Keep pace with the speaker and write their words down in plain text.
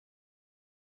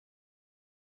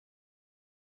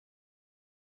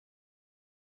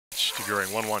pitch to Göring,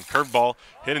 1-1. Curveball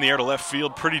hit in the air to left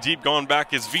field, pretty deep. Going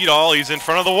back is Vidal. He's in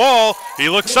front of the wall. He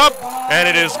looks up, and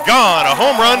it is gone. A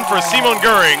home run for Simon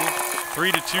Göring.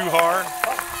 3-2 Haar.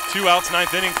 2 outs,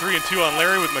 9th inning. 3-2 on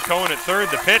Larry with McCohen at third.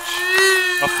 The pitch,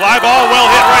 a fly ball, well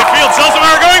hit right field.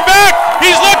 Selsemeyer going back.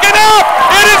 He's looking up.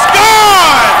 It is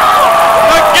gone.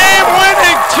 A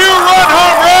game-winning 2-run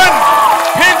home run.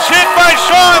 Pinch hit by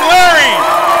Sean Larry.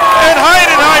 And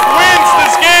Heidenheim wins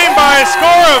this game by a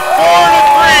score of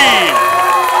 4-3.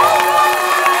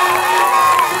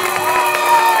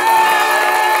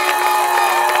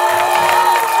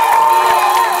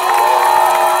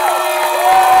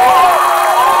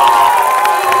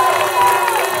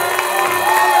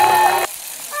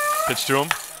 Pitch to him.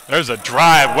 There's a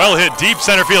drive, well hit, deep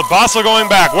center field. Bossel going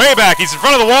back, way back. He's in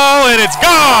front of the wall, and it's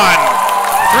gone.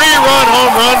 3-run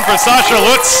home run for Sascha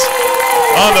Lutz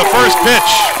on the first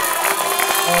pitch.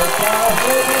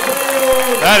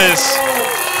 That is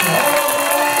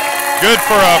good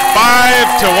for a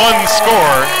 5-1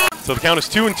 score. So the count is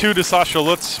 2-2 to Sascha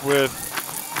Lutz with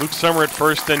Luke Sommer at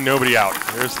first and nobody out.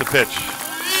 Here's the pitch.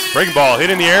 Breaking ball hit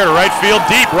in the air to right field,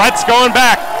 deep. Rhett's going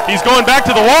back. He's going back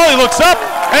to the wall. He looks up,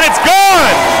 and it's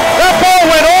gone. That ball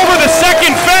went over the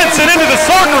second fence and into the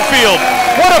soccer field.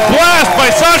 What a blast by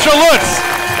Sascha Lutz,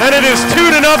 and it is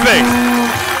 2-0.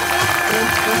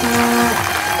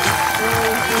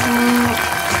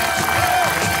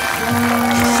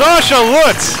 Sascha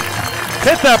Lutz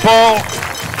hit that ball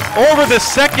over the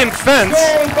second fence,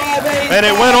 and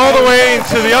it went all the way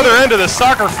to the other end of the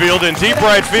soccer field in deep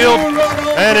right field,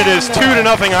 and it is 2-0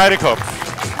 Heidenheim.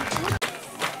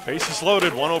 Bases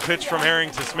loaded, 1-0 pitch from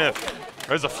Herring to Smith.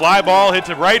 There's a fly ball hit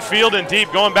to right field and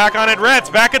deep, going back on it. Reds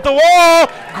back at the wall.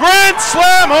 Grand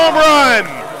slam home run.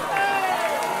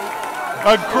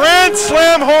 A grand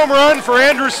slam home run for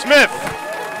Andrew Smith.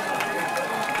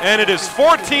 And it is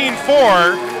 14-4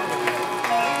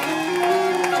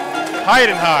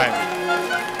 Heidenheim.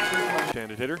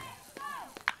 Handed hitter.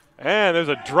 And there's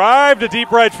a drive to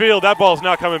deep right field. That ball's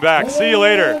not coming back. See you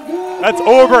later. That's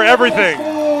over everything.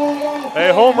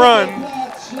 A home run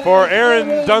for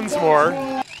Aaron Dunsmore.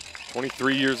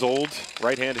 23 years old,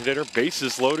 right-handed hitter,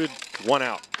 bases loaded, 1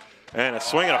 out. And a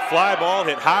swing and a fly ball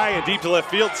hit high and deep to left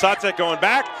field. Satzek going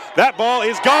back. That ball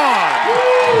is gone.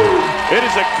 It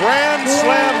is a grand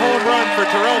slam home run for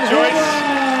Terrell Joyce.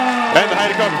 And the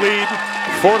Heidenheim lead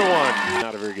 4-1.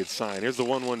 Not a very good sign. Here's the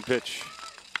 1-1 pitch.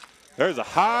 There's a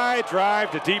high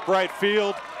drive to deep right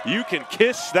field. You can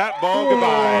kiss that ball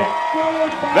goodbye.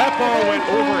 That ball went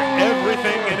over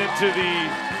everything and into the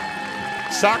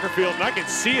soccer field, and I can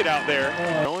see it out there.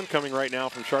 Owen coming right now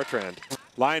from Chartrand.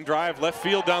 Line drive, left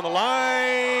field down the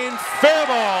line. Fair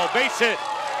ball, base hit.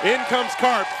 In comes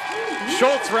Karp.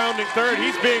 Schultz rounding third.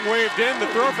 He's being waved in. The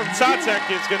throw from Satzek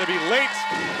is going to be late.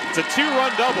 It's a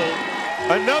 2-run double.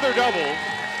 Another double,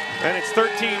 and it's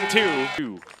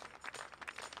 13-2.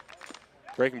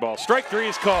 Breaking ball, strike 3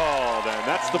 is called, and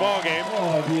that's the ball game.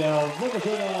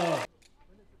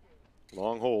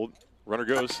 Long hold, runner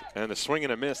goes, and a swing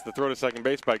and a miss. The throw to second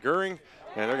base by Göring,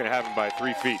 and they're going to have him by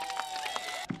 3 feet.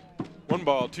 1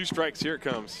 ball, 2 strikes, here it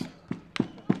comes.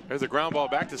 There's a ground ball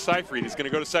back to Seyfried. He's going to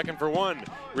go to second for 1.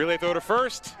 Relay throw to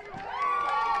first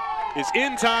is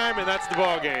in time, and that's the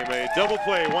ball game. A double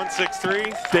play,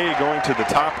 1-6-3. Day going to the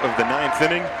top of the 9th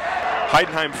inning.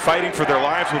 Heidenheim fighting for their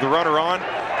lives with a runner on.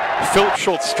 Philip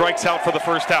Schultz strikes out for the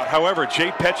first out. However, Jay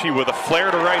Pecci with a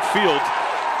flare to right field.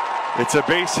 It's a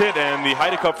base hit, and the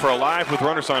Heidenheim for alive with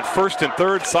runners on first and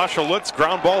third. Sascha Lutz,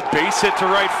 ground ball, base hit to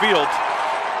right field.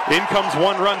 In comes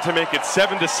 1 run to make it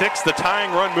 7-6. The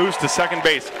tying run moves to second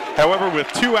base. However,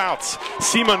 with 2 outs,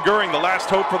 Simon Göring, the last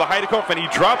hope for the Heidenheim, and he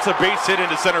drops a base hit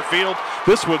into center field.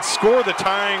 This would score the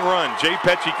tying run. Jay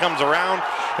Pecci comes around,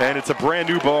 and it's a brand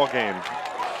new ball game.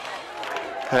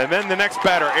 And then the next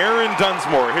batter, Aaron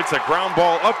Dunsmore, hits a ground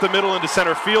ball up the middle into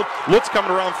center field. Lutz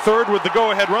coming around third with the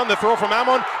go-ahead run. The throw from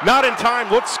Amon, not in time.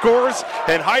 Lutz scores,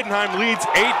 and Heidenheim leads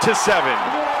 8-7.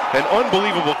 An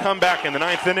unbelievable comeback in the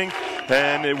 9th inning,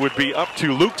 and it would be up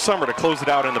to Luke Sommer to close it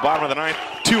out in the bottom of the 9th.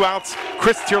 2 outs.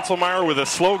 Chris Tierzelmeyer with a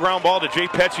slow ground ball to Jay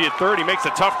Pecci at third. He makes a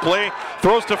tough play,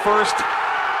 throws to first,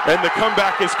 and the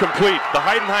comeback is complete. The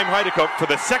Heidenheim Heidecup, for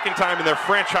the 2nd time in their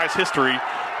franchise history,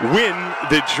 win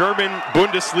the German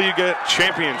Bundesliga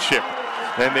championship.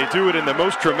 And they do it in the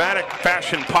most dramatic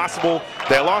fashion possible.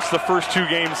 They lost the first 2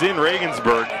 games in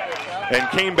Regensburg and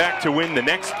came back to win the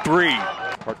next 3.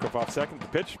 Hartkopf off second, the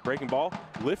pitch, breaking ball,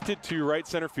 lifted to right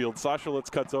center field. Sascha Lutz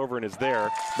cuts over and is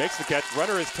there. Makes the catch,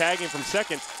 runner is tagging from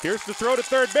second. Here's the throw to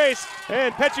third base,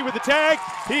 and Pecci with the tag.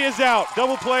 He is out,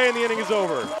 double play and the inning is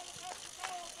over.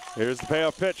 Here's the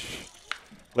payoff pitch.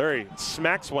 Larry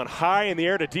smacks one high in the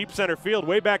air to deep center field.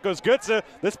 Way back goes Gutze.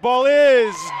 This ball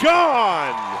is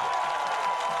gone.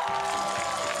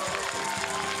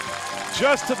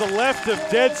 Just to the left of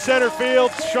dead center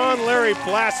field, Sean Larry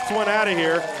blasts one out of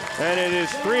here, and it is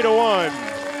 3-1.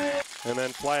 And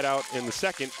then fly it out in the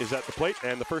second is at the plate,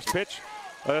 and the first pitch,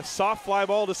 a soft fly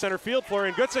ball to center field.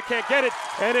 Florian Gutze can't get it,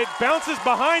 and it bounces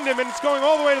behind him, and it's going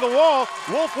all the way to the wall.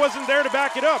 Wolf wasn't there to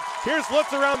back it up. Here's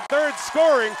Lutz around third,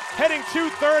 scoring. Heading to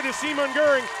third is Simon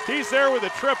Göring. He's there with a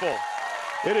triple.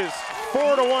 It is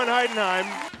 4-1 Heidenheim.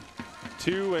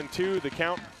 2-2 the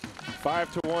count.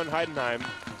 5-1 Heidenheim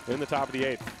in the top of the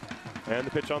eighth. And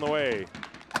the pitch on the way.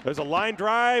 There's a line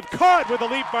drive, caught with a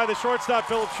leap by the shortstop,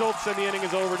 Philip Schultz, and the inning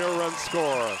is over, no run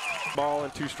score. Ball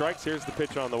and 2 strikes, here's the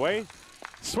pitch on the way.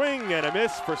 Swing and a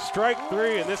miss for strike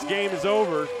 3, and this game is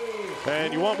over.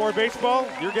 And you want more baseball?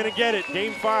 You're gonna get it.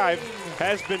 Game 5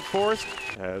 has been forced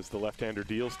as the left-hander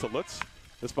deals to Lutz.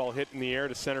 This ball hit in the air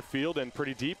to center field and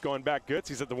pretty deep, going back Gutze.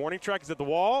 He's at the warning track, he's at the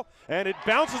wall, and it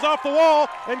bounces off the wall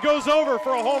and goes over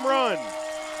for a home run.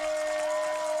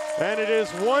 And it is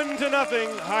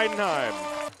 1-0 Heidenheim.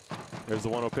 There's the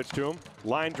 1-0 pitch to him.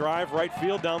 Line drive, right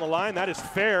field down the line. That is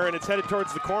fair, and it's headed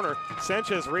towards the corner.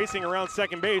 Sanchez racing around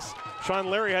second base. Sean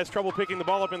Larry has trouble picking the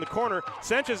ball up in the corner.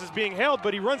 Sanchez is being held,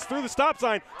 but he runs through the stop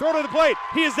sign. Throw to the plate.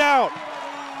 He is out.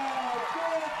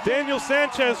 Daniel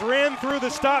Sanchez ran through the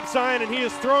stop sign, and he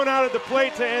is thrown out at the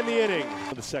plate to end the inning.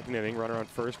 The second inning, runner on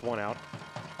first, 1 out.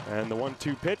 And the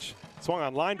 1-2 pitch. Swung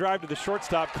on line drive to the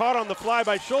shortstop. Caught on the fly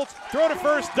by Schultz. Throw to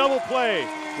first, double play.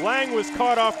 Lang was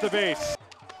caught off the base.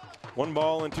 1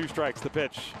 ball and 2 strikes, the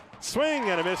pitch. Swing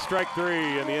and a miss, strike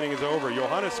 3, and the inning is over.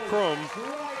 Johannes Krum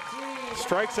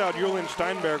strikes out Julian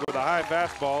Steinberg with a high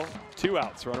fastball. 2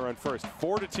 outs, runner on first.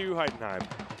 4-2 Heidenheim.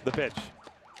 The pitch.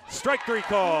 Strike 3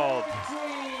 called.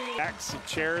 Backs and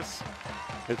chairs.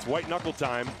 It's white knuckle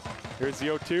time. Here's the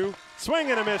 0-2.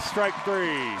 Swing and a miss, strike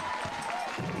 3.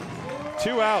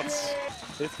 2 outs.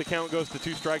 If the count goes to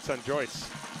 2 strikes on Joyce.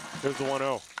 There's the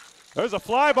 1-0. There's a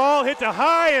fly ball hit to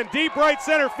high and deep right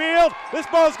center field. This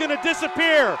ball's going to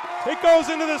disappear. It goes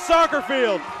into the soccer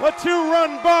field. A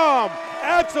 2-run bomb.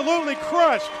 Absolutely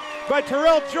crushed by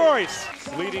Terrell Joyce.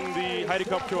 Leading the Heide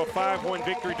Cup to a 5-1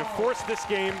 victory to force this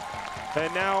game.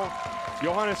 And now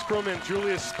Johannes Krum and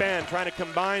Julius Spann trying to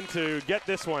combine to get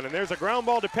this one. And there's a ground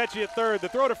ball to Pecci at third. The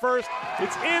throw to first.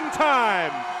 It's in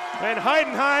time. And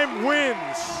Heidenheim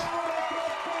wins.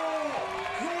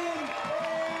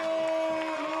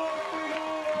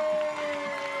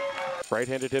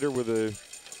 Right-handed hitter with a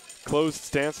closed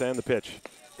stance and the pitch.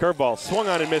 Curveball swung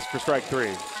on and missed for strike 3.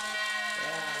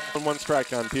 1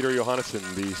 strike on Peter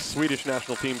Johannesson, the Swedish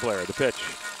national team player. The pitch.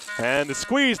 And the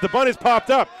squeeze. The bunt is popped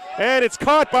up. And it's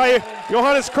caught by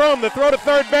Johannes Krum. The throw to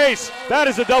third base. That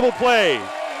is a double play.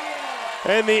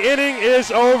 And the inning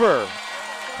is over.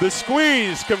 The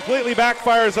squeeze completely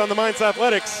backfires on the Mainz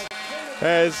Athletics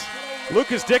as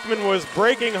Lucas Dickman was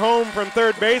breaking home from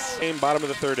third base. Bottom of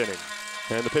the 3rd inning.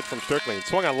 And the pitch from Sterkling.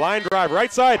 Swung on line drive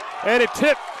right side, and it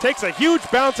takes a huge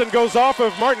bounce and goes off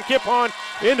of Martin Kiphahn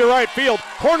into right field.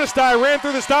 Hornestein ran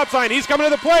through the stop sign. He's coming to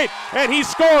the plate, and he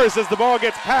scores as the ball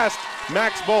gets past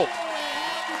Max Bolt.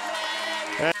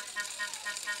 And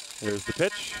here's the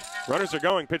pitch. Runners are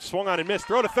going. Pitch swung on and missed.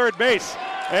 Throw to third base,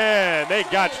 and they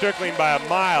got Sterkling by a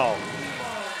mile.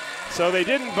 So they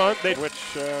didn't bunt,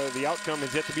 which the outcome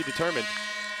is yet to be determined.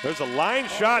 There's a line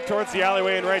shot towards the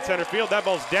alleyway in right center field. That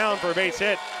ball's down for a base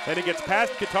hit, and it gets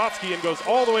past Katowski and goes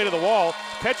all the way to the wall.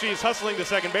 Pecci is hustling to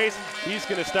second base. He's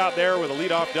going to stop there with a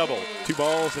leadoff double. 2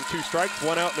 balls and 2 strikes,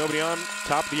 1 out, nobody on.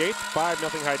 Top of the 8th, 5-0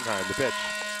 Heidenheim. The pitch.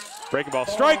 Breaking ball.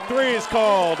 Strike 3 is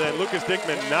called, and Lucas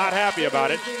Dickman not happy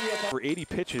about it. For 80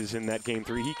 pitches in that game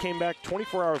 3, he came back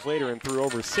 24 hours later and threw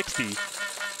over 60.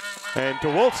 And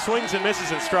DeWolf swings and misses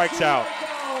and strikes out.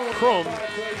 Krum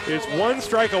is 1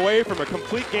 strike away from a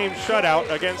complete game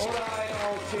shutout against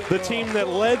the team that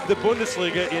led the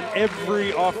Bundesliga in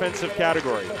every offensive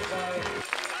category.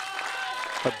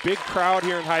 A big crowd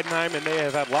here in Heidenheim, and they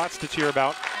have had lots to cheer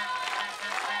about.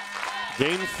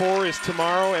 Game 4 is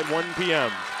tomorrow at 1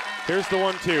 p.m. Here's the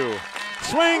 1-2.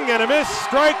 Swing and a miss,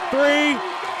 strike 3.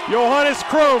 Johannes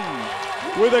Krum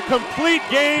with a complete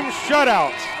game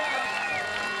shutout.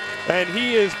 And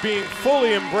he is being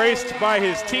fully embraced by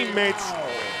his teammates.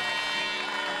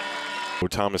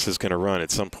 Thomas is going to run at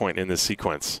some point in this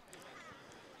sequence.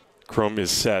 Krum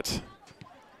is set.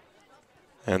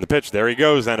 And the pitch, there he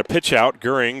goes, and a pitch out.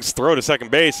 Göring's throw to second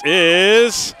base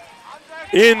is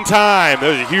in time.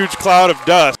 There's a huge cloud of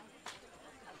dust.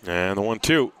 And the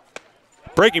 1-2.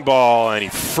 Breaking ball, and he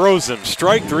froze him.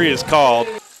 Strike 3 is called.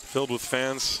 Filled with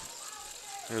fans.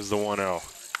 Here's the 1-0.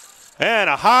 And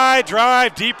a high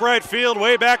drive, deep right field,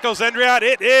 way back goes Endriat.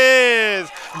 It is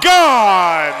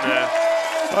gone!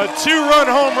 A 2-run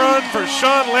home run for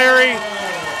Sean Larry.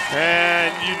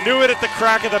 And you knew it at the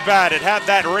crack of the bat. It had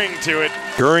that ring to it.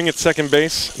 Goering at second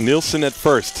base, Nielsen at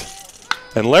first.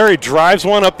 And Larry drives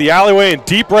one up the alleyway in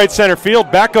deep right center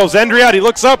field. Back goes Endriat. He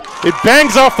looks up. It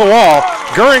bangs off the wall.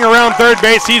 Goering around third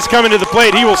base. He's coming to the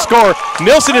plate. He will score.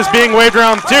 Nielsen is being waved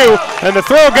around too. And the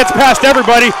throw gets past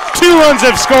everybody. 2 runs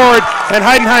have scored. And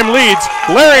Heidenheim leads.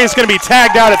 Larry is going to be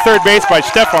tagged out at third base by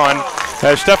Stefan,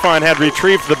 as Stefan had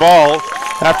retrieved the ball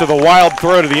after the wild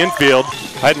throw to the infield.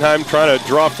 Heidenheim trying to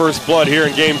draw first blood here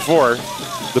in game 4.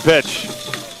 The pitch.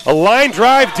 A line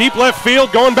drive, deep left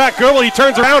field, going back Goebel. He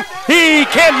turns around. He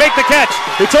can't make the catch.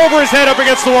 It's over his head up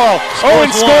against the wall.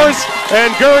 Owen scores,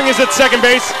 and Goering is at second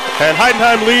base, and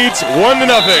Heidenheim leads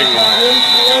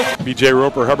 1-0. B.J.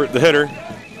 Roper Hubbard, the hitter.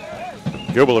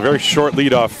 Goebel a very short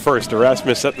lead off first.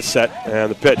 Erasmus at the set, and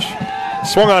the pitch.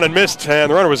 Swung on and missed, and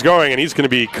the runner was going, and he's going to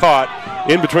be caught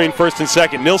in between first and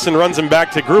second. Nielsen runs him back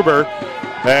to Gruber,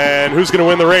 and who's going to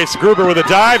win the race? Gruber with a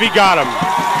dive. He got him.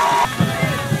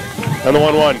 And the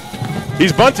 1-1. He's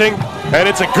bunting, and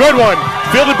it's a good one.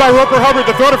 Fielded by Roper Hubbard.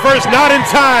 The throw to first, not in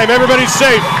time. Everybody's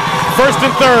safe. First and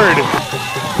third.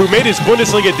 Who made his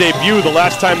Bundesliga debut the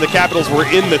last time the Capitals were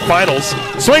in the finals.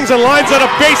 Swings and lines on a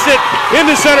base hit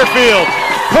into center field.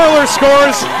 Perler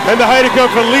scores, and the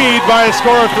Heidenheim lead by a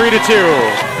score of 3-2.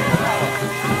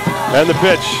 And the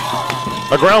pitch.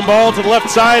 A ground ball to the left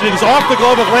side. It is off the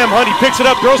glove of Lamb Hunt. He picks it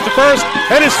up, throws to first,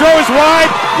 and his throw is wide.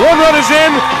 1 run is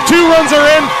in, 2 runs are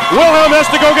in. Wilhelm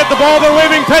has to go get the ball. They're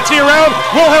waving Pesce around.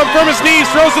 Wilhelm from his knees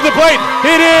throws to the plate.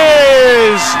 It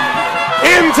is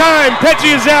in time.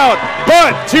 Pesce is out,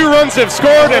 but 2 runs have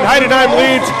scored, and Heidenheim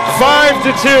leads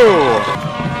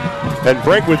 5-2. And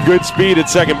Brink with good speed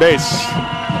at second base.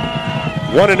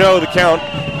 1-0 the count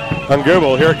on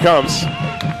Goebel. Here it comes.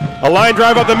 A line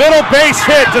drive up the middle, base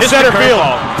hit to center field.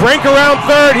 Brink around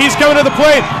third, he's coming to the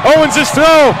plate. Owens'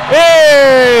 throw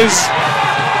is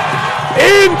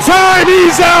in time,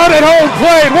 he's out at home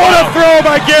plate. What a throw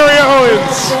by Gary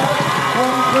Owens.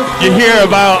 You hear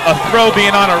about a throw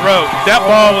being on a rope. That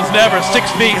ball was never 6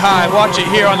 feet high. Watch it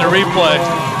here on the replay.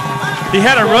 He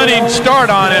had a running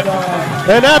start on it.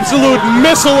 An absolute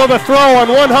missile of a throw on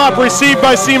one hop received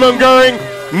by Simon Goering.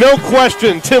 No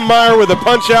question, Tim Meyer with a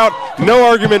punch out. No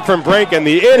argument from Brink, and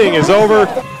the inning is over.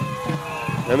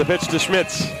 And the pitch to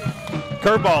Schmitz.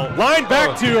 Curveball, line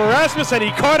back to Erasmus, and he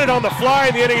caught it on the fly,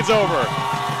 and the inning is over.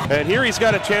 And here he's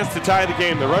got a chance to tie the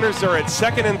game. The runners are at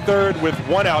second and third with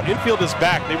 1 out. Infield is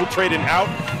back. They will trade an out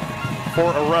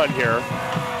for a run here.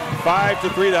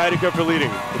 5-3, the Heidenheim leading.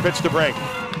 The pitch to Brink.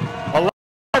 A line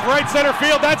right center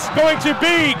field. That's going to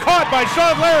be caught by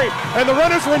Sean Larry, and the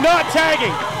runners were not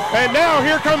tagging. And now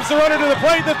here comes the runner to the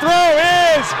plate. The throw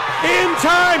is in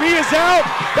time. He is out.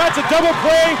 That's a double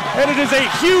play, and it is a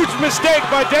huge mistake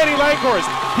by Danny Langhorst.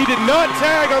 He did not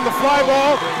tag on the fly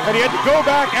ball, and he had to go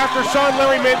back after Sean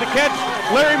Larry made the catch.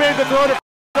 Larry made the throw to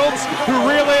Schultz, who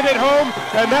relayed it home,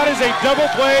 and that is a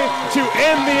double play to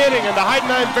end the inning, and the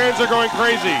Heidenheim fans are going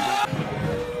crazy.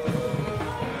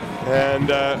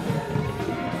 And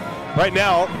right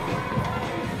now,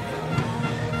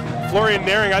 Florian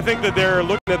Naring, I think that they're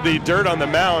looking at the dirt on the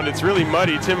mound. It's really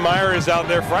muddy. Tim Meyer is out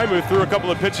there. Freimuth threw a couple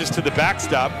of pitches to the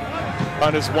backstop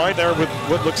on his wind there with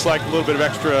what looks like a little bit of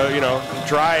extra,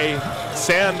 dry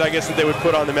sand, I guess, that they would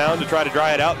put on the mound to try to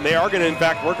dry it out. And they are going to, in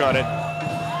fact, work on it.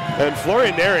 And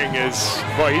Florian Naring is,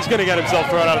 boy, he's going to get himself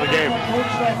thrown out of the game.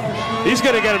 He's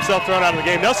going to get himself thrown out of the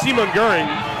game. Now Simon Goering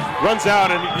runs out,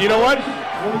 and you know what?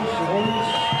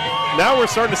 Now we're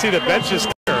starting to see the benches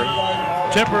clear.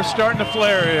 Temper's starting to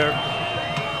flare here.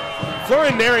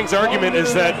 Florian Naring's argument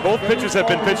is that both pitchers have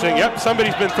been pitching. Yep,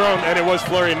 somebody's been thrown, and it was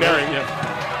Florian Naring. Yep.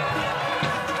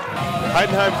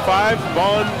 Heidenheim 5,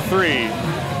 Vaughn 3.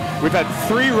 We've had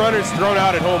 3 runners thrown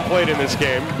out at home plate in this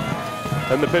game.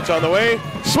 And the pitch on the way.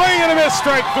 Swing and a miss,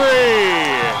 strike 3.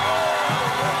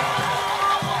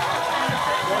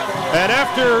 And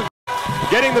after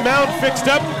getting the mound fixed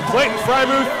up, Clayton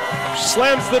Freimuth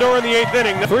slams the door in the 8th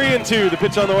inning. 3-2, the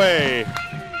pitch on the way.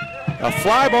 A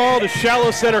fly ball to shallow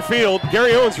center field.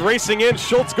 Gary Owens racing in,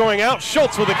 Schultz going out.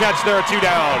 Schultz with a catch there, 2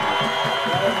 down.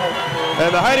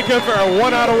 And the Heidenheim are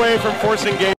 1 out away from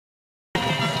forcing game.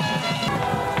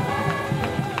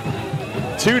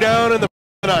 2 down in the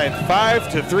 9th.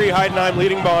 5-3, Heidenheim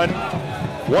leading Bonn.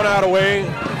 1 out away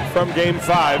from game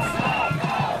 5.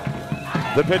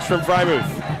 The pitch from Freimuth.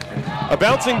 A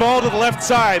bouncing ball to the left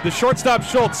side. The shortstop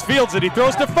Schultz fields it. He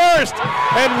throws to first.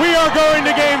 And we are going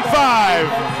to game 5.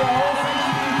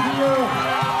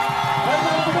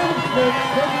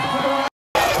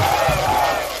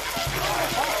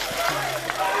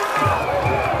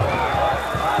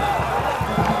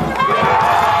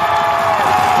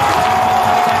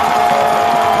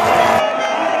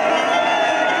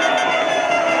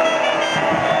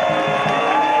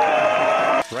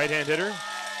 right-hand hitter.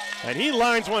 And he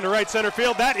lines one to right center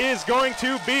field. That is going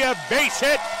to be a base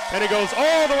hit, and it goes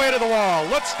all the way to the wall.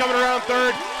 Looks coming around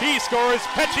third. He scores.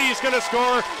 Pecci's going to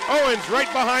score. Owens right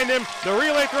behind him. The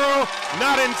relay throw,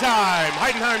 not in time.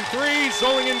 Heidenheim 3,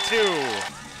 Solingen 2.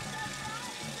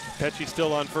 Pecci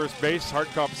still on first base.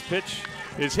 Hartkopf's pitch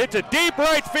is hit to deep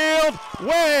right field,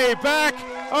 way back.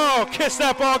 Oh, kiss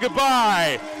that ball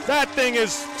goodbye. That thing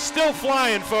is still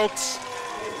flying, folks.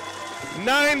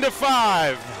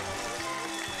 9-5.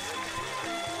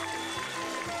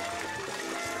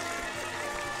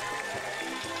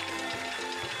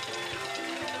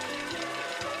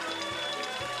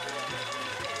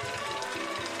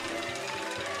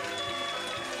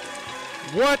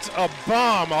 What a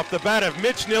bomb off the bat of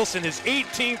Mitch Nilsson, his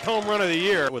 18th home run of the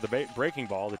year. With a breaking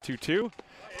ball, the 2-2.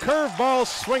 Curve ball,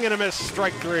 swing and a miss,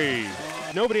 strike 3.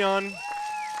 Nobody on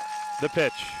the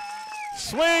pitch.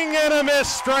 Swing and a miss,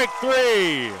 strike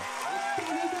 3.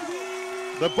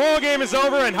 The ball game is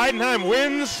over and Heidenheim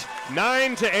wins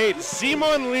 9-8.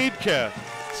 Simon Liedke,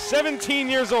 17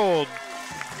 years old,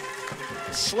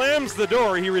 slams the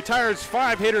door. He retires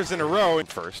 5 hitters in a row.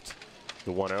 First,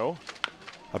 the 1-0.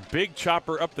 A big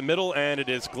chopper up the middle, and it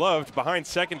is gloved behind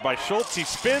second by Schultz. He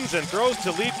spins and throws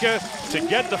to Liedke to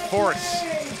get the force.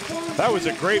 That was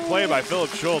a great play by Philip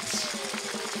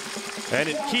Schultz. And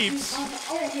it keeps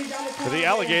the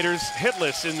Alligators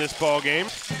hitless in this ball game.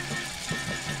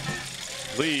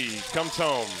 Lee comes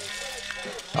home.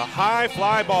 A high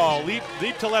fly ball, leap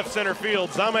to left center field.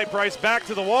 Zamite Price back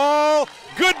to the wall.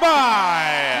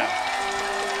 Goodbye!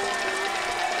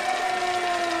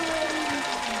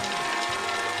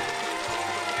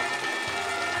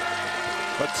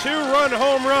 A 2-run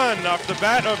home run off the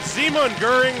bat of Simon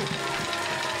Göring.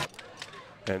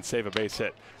 And save a base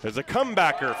hit. There's a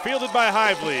comebacker fielded by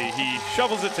Hively. He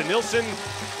shovels it to Nilsson,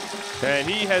 and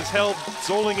he has held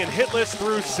Solingen hitless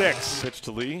through 6. Pitch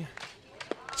to Lee.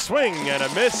 Swing and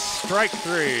a miss, strike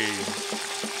 3.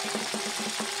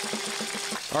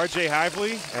 R.J.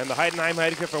 Hively and the Heidenheim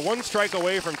Heidecke are 1 strike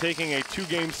away from taking a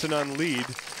 2-0 lead.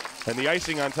 And the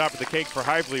icing on top of the cake for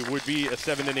Hively would be a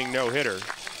 7-inning no-hitter.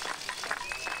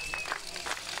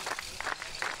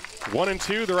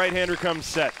 1-2, the right-hander comes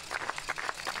set.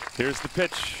 Here's the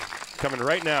pitch, coming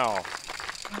right now.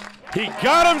 He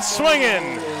got him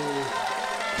swinging.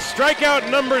 Strikeout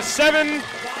number 7,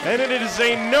 and it is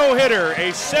a no-hitter,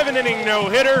 a 7-inning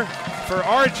no-hitter for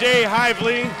R.J.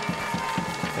 Hively.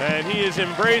 And he is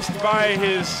embraced by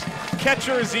his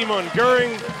catcher, Simon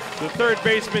Göring, the third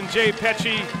baseman, Jay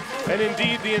Pecci, and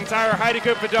indeed the entire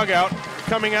Heidecke dugout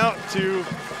coming out to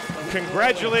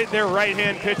congratulate their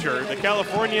right-hand pitcher, the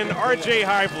Californian R.J.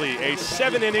 Hively, a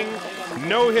 7-inning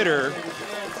no-hitter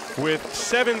with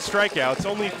 7 strikeouts,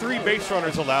 only 3 base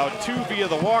runners allowed, 2 via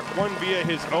the walk, 1 via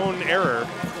his own error.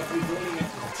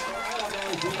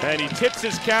 And he tips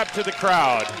his cap to the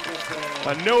crowd.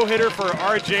 A no-hitter for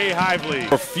R.J. Hively.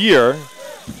 For Fear,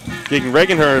 gegen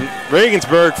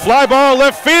Regensburg, fly ball,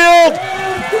 left field,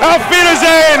 auf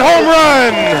Wiedersehen, home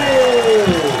run!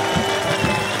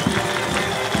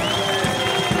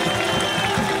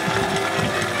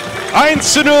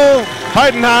 1-0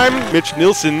 Heidenheim. Mitch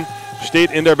Nilsson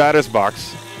steht in der Battersbox.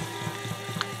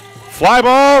 Fly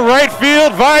ball, right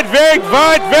field, weit weg,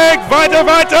 weiter,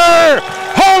 weiter!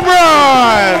 Home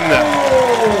run!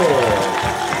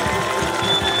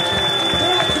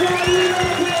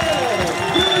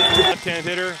 Left-hand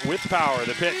hitter with power,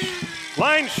 the pitch.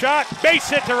 Line shot, base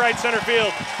hit to right center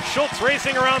field. Schultz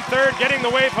racing around third, getting the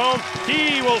wave home.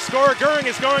 He will score. Göring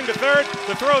is going to third.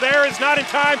 The throw there is not in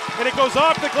time, and it goes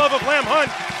off the glove of Lam Hunt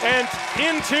and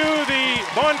into the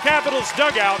Bonn Capitals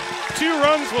dugout. 2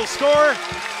 runs will score,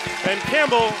 and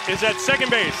Campbell is at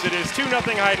second base. It is 2-0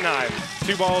 Heidenheim.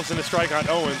 2 balls and a strike on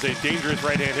Owens, a dangerous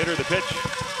right-hand hitter. The pitch.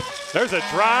 There's a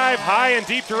drive high and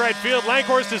deep to right field.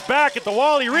 Lankhorst is back at the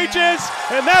wall. He reaches,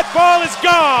 and that ball is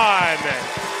gone.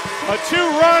 A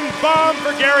 2-run bomb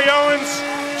for Gary Owens,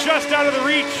 just out of the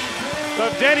reach of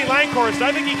Danny Lankhorst.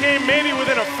 I think he came maybe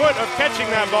within a foot of catching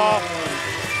that ball,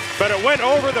 but it went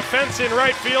over the fence in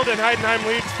right field, and Heidenheim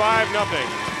leads 5-0.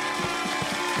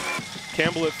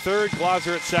 Campbell at third,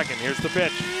 Glaser at second. Here's the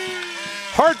pitch.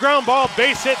 Hard ground ball,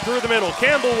 base hit through the middle.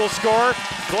 Campbell will score.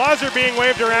 Glaser being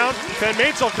waved around. Van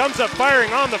Maetzel comes up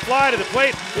firing on the fly to the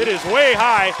plate. It is way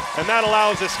high, and that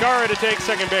allows Escara to take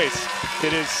second base.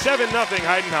 It is 7-0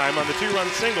 Heidenheim on the 2-run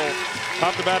single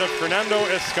off the bat of Fernando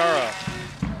Escara.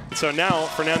 So now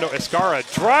Fernando Escara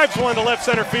drives one to left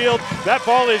center field. That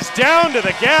ball is down to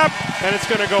the gap, and it's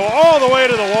going to go all the way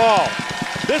to the wall.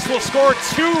 This will score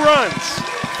 2 runs.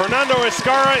 Fernando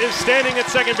Escara is standing at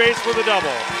second base with a double.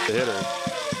 The hitter.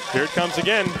 Here it comes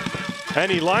again. And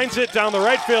he lines it down the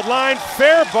right field line.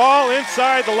 Fair ball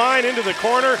inside the line into the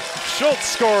corner. Schultz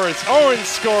scores. Owens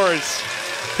scores.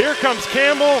 Here comes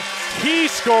Campbell. He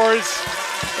scores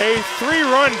a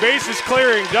 3-run bases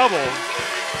clearing double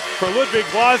for Ludwig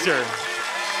Glaser.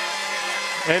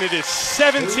 And it is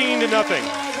 17-0.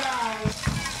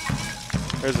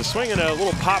 There's a swing and a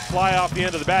little pop fly off the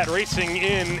end of the bat. Racing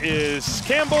in is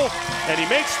Campbell, and he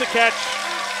makes the catch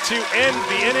to end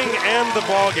the inning and the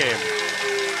ball game.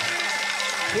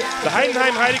 The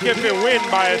Heidenheim Heideköpfe win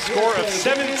by a score of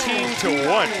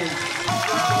 17-1.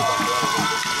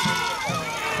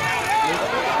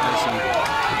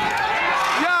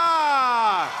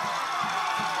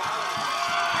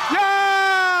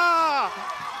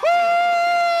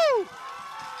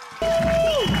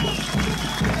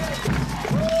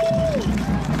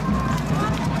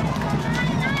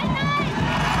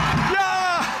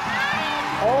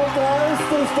 Und da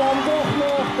ist es dann doch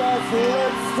noch das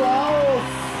letzte Aus.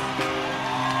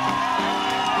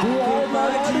 Die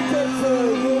Heidenheim Heideköpfe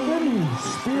gewinnen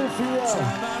Spiel 4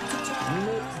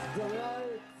 mit 3.